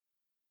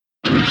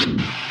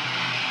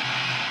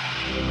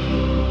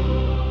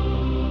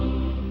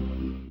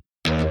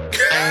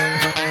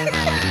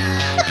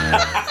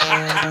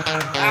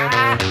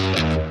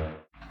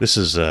This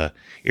is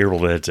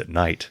Earwolf Eds at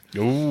Night.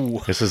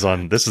 Ooh. This is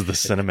the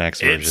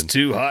Cinemax version. It's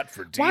too hot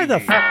for TV. Why the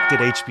fuck did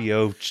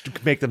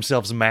HBO make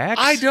themselves Max?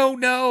 I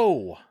don't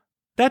know.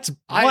 What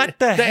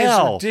the hell?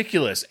 That is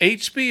ridiculous.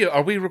 HBO,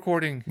 are we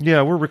recording?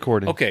 Yeah, we're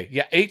recording. Okay,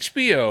 yeah,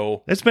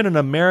 HBO. It's been an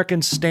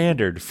American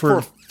standard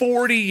for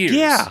 40 years.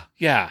 Yeah.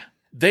 Yeah.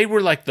 They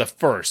were like the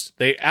first.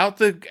 They out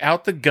the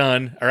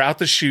gun or out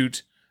the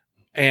chute,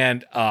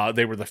 and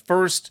they were the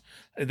first.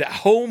 The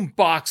home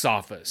box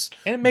office.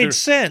 And it made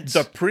sense.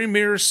 The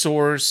premier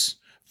source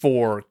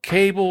for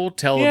cable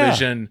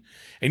television.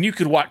 And you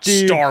could watch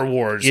Star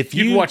Wars. You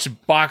could watch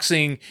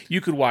boxing.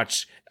 You could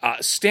watch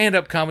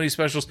stand-up comedy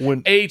specials.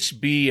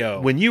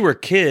 HBO. When we were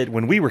kids,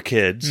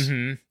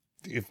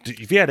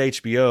 if you had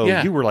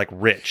HBO, you were like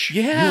rich.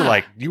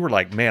 Yeah. You were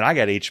like, man, I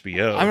got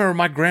HBO. I remember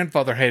my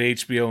grandfather had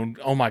HBO, and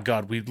oh my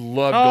God, we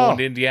loved going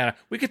to Indiana.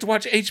 We get to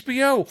watch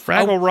HBO.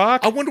 Fraggle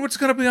Rock. I wonder what's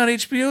going to be on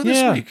HBO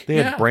this week. They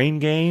had Brain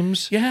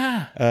Games.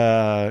 Yeah.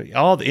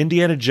 All the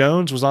Indiana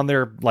Jones was on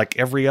there like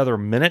every other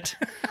minute.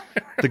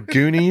 The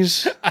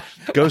Goonies,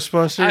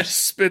 Ghostbusters. I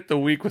spent the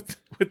week with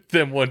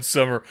them one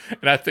summer,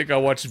 and I think I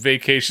watched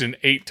Vacation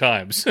 8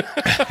 times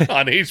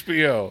on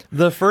HBO.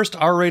 The first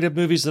R-rated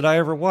movies that I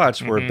ever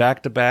watched were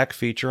back-to-back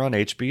feature on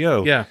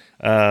HBO. Yeah.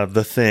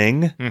 The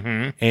Thing,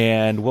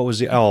 and what was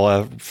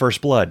the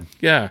First Blood.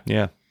 Yeah.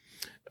 Yeah.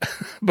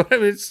 But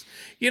it's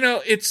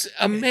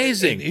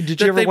amazing.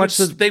 Did you ever watch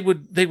they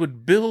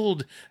would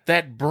build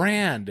that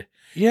brand.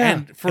 Yeah,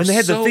 and they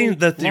had so the theme.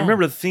 long. You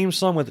remember the theme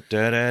song with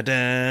da da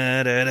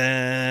da da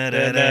da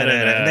da da,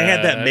 and they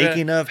had that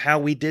making of how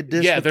we did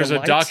this. Yeah, with there's the a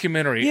lights.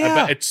 Documentary.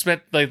 Yeah. It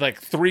spent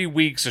like 3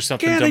 weeks or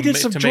something. Yeah, they did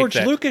some to George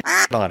make that Lucas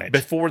on it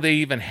before they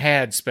even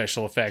had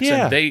special effects.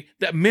 Yeah. And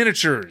the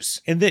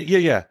miniatures. And then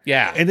yeah,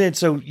 and then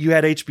so you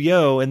had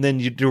HBO, and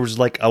then there was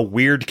like a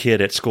weird kid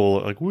at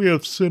school, like we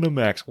have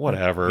Cinemax,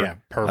 whatever. Yeah,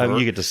 pervert.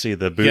 You get to see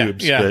the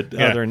boobs, but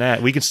other than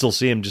that, we can still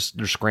see them. Just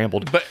they're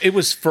scrambled. But it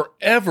was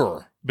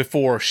forever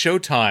before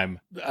Showtime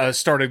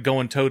started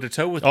going toe to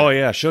toe with. Oh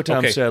yeah,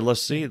 Showtime said,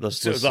 "Let's see,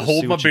 let's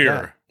hold my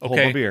beer." Hold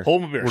my beer.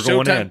 Hold my beer. We're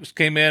going in. Showtime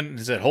came in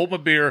and said, "Hold my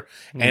beer,"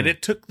 and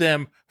it took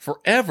them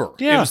forever.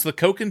 Yeah. It was the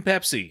Coke and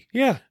Pepsi.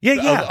 Yeah.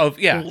 Well,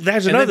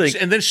 that's another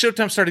thing. And then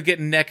Showtime started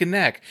getting neck and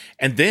neck,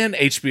 and then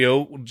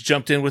HBO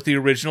jumped in with the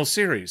original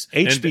series.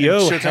 HBO and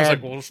Showtime's had,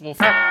 like, well,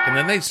 and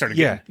then they started.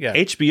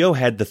 HBO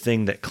had the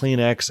thing that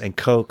Kleenex and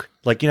Coke.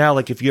 Like, you know,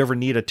 like if you ever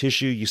need a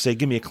tissue, you say,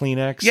 give me a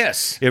Kleenex.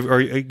 Yes.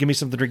 Or give me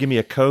something, or give me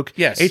a Coke.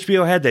 Yes.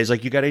 HBO had days.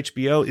 Like, you got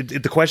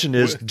HBO. The question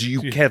is, do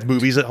you have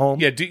movies at home?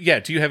 Yeah. Do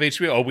you have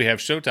HBO? Oh, we have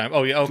Showtime.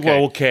 Oh, yeah. Okay.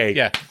 Well, okay.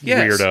 Yeah.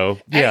 Yes. Weirdo.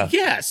 Yeah.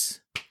 Yes.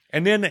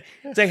 And then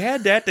they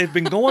had that. They've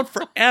been going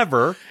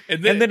forever.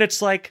 and then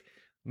it's like,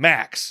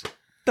 Max,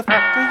 the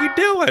fuck are you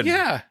doing?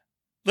 Yeah.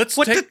 Let's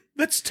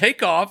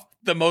take off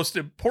the most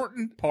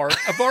important part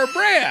of our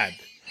brand.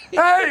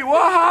 Hey,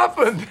 what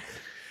happened?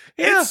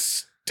 Yeah.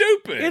 It's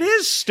stupid. It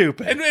is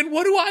stupid. And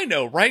what do I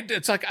know, right?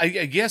 It's like,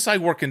 yes, I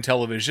work in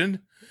television,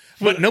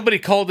 but nobody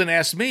called and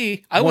asked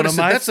me. I would have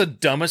said, that's the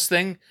dumbest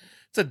thing.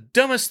 It's the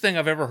dumbest thing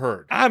I've ever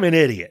heard. I'm an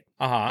idiot.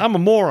 I'm a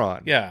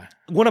moron. Yeah.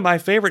 One of my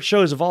favorite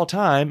shows of all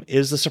time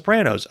is The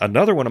Sopranos.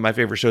 Another one of my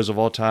favorite shows of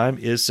all time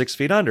is 6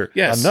 Feet Under.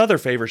 Yes. Another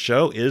favorite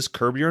show is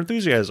Curb Your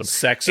Enthusiasm.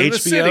 Sex and the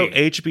City.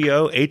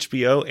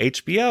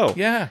 HBO.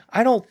 Yeah.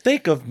 I don't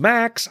think of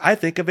Max. I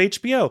think of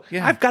HBO.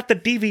 Yeah. I've got the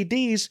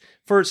DVDs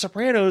for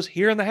Sopranos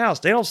here in the house.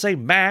 They don't say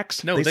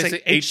Max. No, they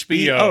say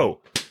HBO.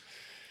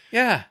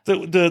 Yeah.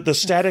 The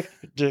static.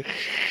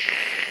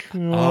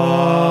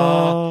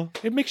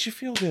 It makes you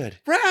feel good.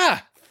 Rah!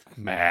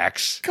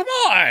 Max. Come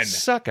on.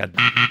 Suck it.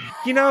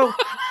 You know,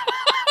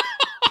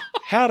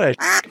 how to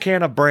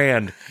can a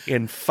brand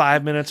in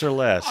 5 minutes or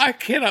less. I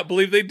cannot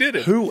believe they did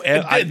it.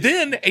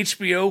 Then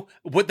HBO,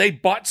 they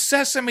bought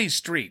Sesame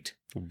Street.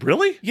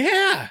 Really?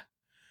 Yeah.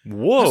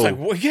 Whoa. I was like,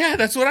 well, yeah,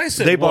 that's what I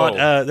said. They bought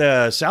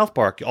the South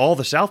Park. All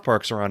the South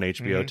Parks are on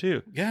HBO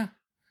too. Yeah.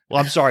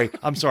 Well, I'm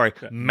sorry.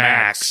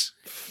 Max.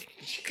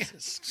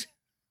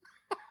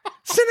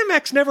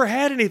 Cinemax never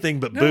had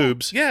anything but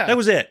boobs. Yeah. That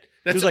was it.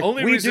 That's it was the like,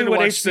 only we reason do what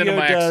to watch HBO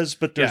Cinemax. does,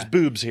 but there's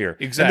boobs here.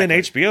 Exactly. And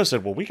then HBO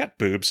said, well, we got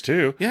boobs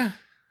too. Yeah.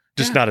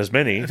 Just not as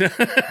many. You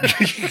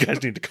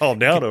guys need to calm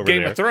down over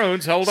Game there. of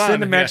Thrones, hold on.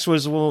 Cinemax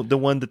was the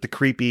one that the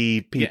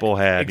creepy people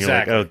had.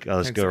 Exactly. You're like, oh,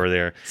 let's go over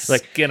there.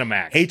 Like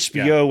Skinamax.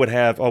 HBO would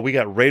have, we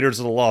got Raiders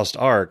of the Lost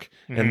Ark.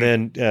 And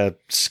then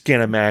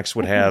Skinamax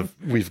would have,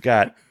 we've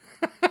got,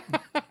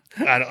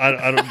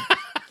 I don't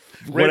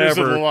Raiders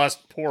whatever. of the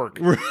Lost Pork.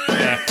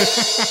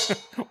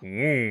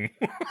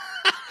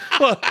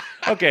 Well,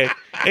 okay,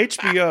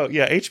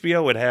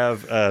 HBO would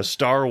have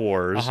Star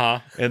Wars,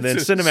 and then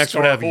Cinemax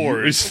would have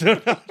Wars.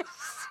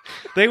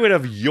 They would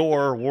have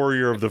Your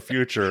Warrior of the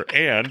Future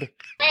and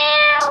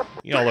all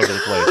over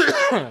the place.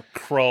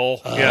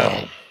 Krull.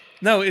 Yeah.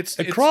 No, it's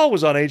Krull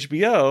was on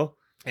HBO.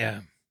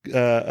 Yeah.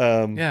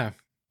 Yeah.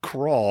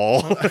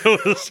 crawl.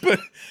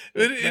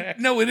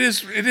 No, it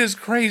is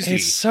crazy.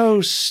 It's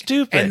so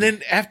stupid. And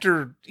then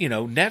after,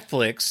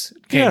 Netflix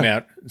came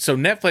out, so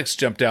Netflix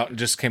jumped out and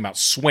just came out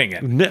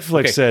swinging.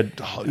 Netflix said,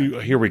 oh,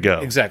 here we go.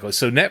 Exactly.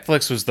 So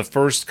Netflix was the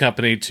first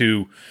company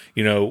to,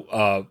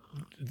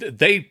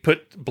 they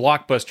put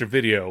Blockbuster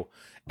Video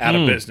out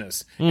of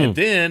business. And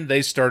then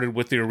they started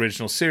with the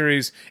original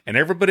series, and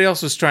everybody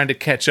else was trying to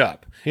catch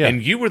up. Yeah.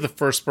 And you were the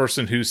first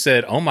person who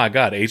said, oh my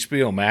God,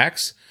 HBO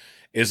Max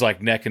is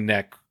like neck and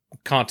neck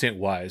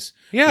content-wise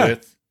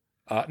with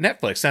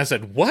Netflix. And I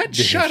said, what?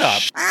 Shut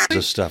up.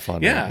 The stuff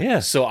on there. Yeah.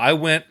 So I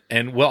went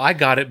and, I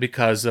got it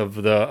because of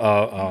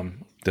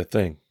the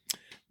thing.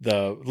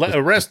 The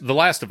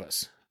Last of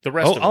Us. The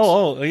rest of us.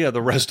 Oh, yeah,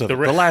 the rest of it.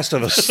 The Last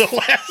of Us.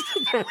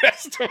 the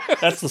rest of us.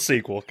 That's the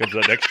sequel. Comes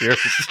out next year.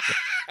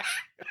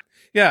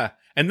 Yeah.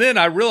 And then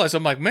I realized,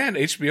 I'm like, man,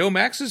 HBO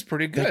Max is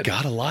pretty good. They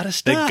got a lot of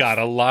stuff.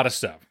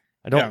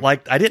 I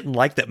didn't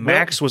like that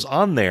Max was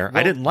on there.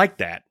 I didn't like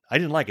that. I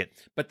didn't like it.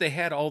 But they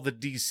had all the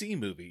DC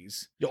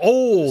movies.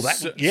 Oh,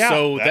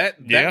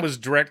 that was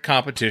direct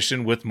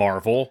competition with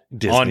Marvel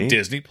on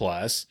Disney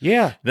Plus.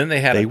 Yeah. Then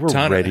they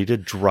were ready to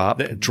drop.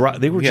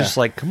 They were just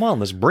like, come on,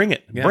 let's bring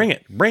it.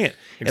 Exactly.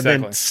 And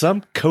then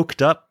some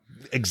coked up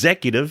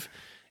executive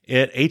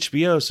at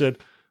HBO said,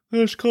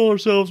 let's call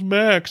ourselves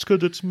Max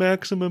because it's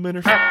maximum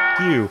and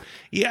you.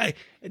 Yeah.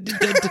 Did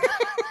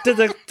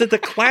the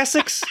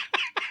classics...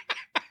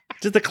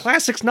 Did the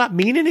classics not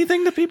mean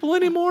anything to people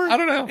anymore? I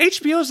don't know.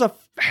 HBO's a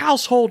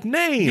household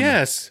name.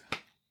 Yes,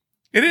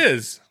 it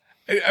is.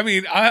 I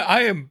mean,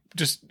 I am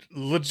just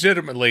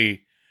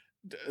legitimately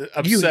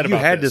upset about you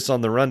had this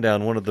on the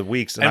rundown one of the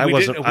weeks, and I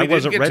wasn't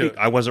ready.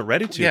 I wasn't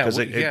ready to because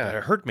it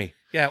hurt me.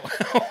 Yeah,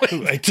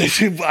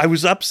 I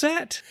was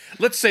upset.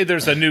 Let's say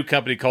there's a new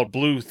company called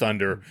Blue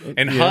Thunder,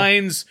 and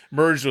Heinz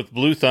merged with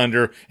Blue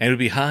Thunder, and it would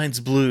be Heinz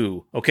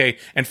Blue. Okay,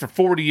 and for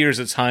 40 years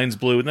it's Heinz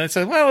Blue, and then they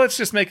said, well, let's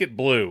just make it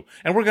blue,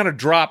 and we're going to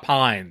drop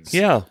Heinz.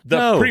 Yeah,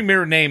 the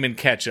premier name in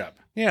ketchup.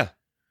 Yeah,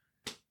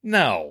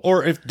 no.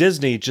 Or if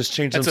Disney just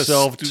changed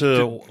themselves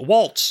to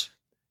Waltz.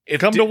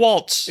 Come to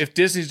Waltz. If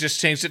Disney just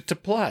changed it to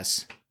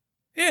Plus.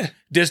 Yeah.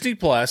 Disney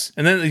Plus.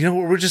 And then,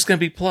 we're just going to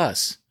be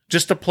Plus.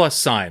 Just a plus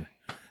sign.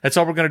 That's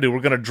all we're going to do.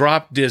 We're going to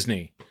drop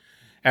Disney.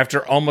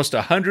 After almost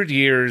 100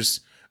 years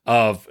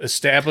of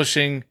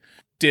establishing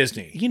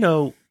Disney. If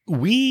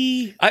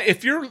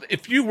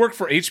you work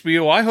for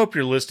HBO, I hope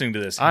you're listening to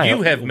this.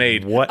 You have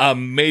made a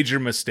major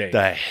mistake.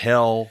 The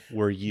hell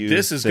were you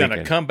This is going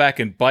to come back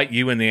and bite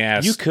you in the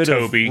ass, You could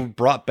Toby. have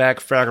brought back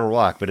Fraggle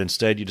Rock, but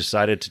instead you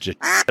decided to just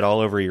it all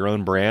over your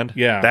own brand.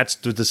 Yeah. That's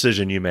the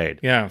decision you made.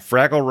 Yeah.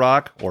 Fraggle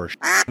Rock or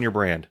on your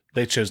brand.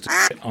 They chose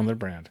to on their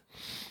brand.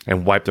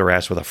 And wipe their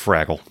ass with a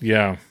Fraggle.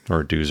 Yeah.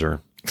 Or a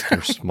Doozer.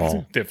 They're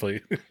small.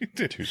 Definitely.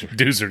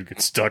 Doozer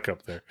gets stuck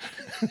up there.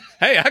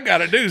 Hey, I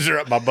got a Doozer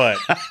up my butt.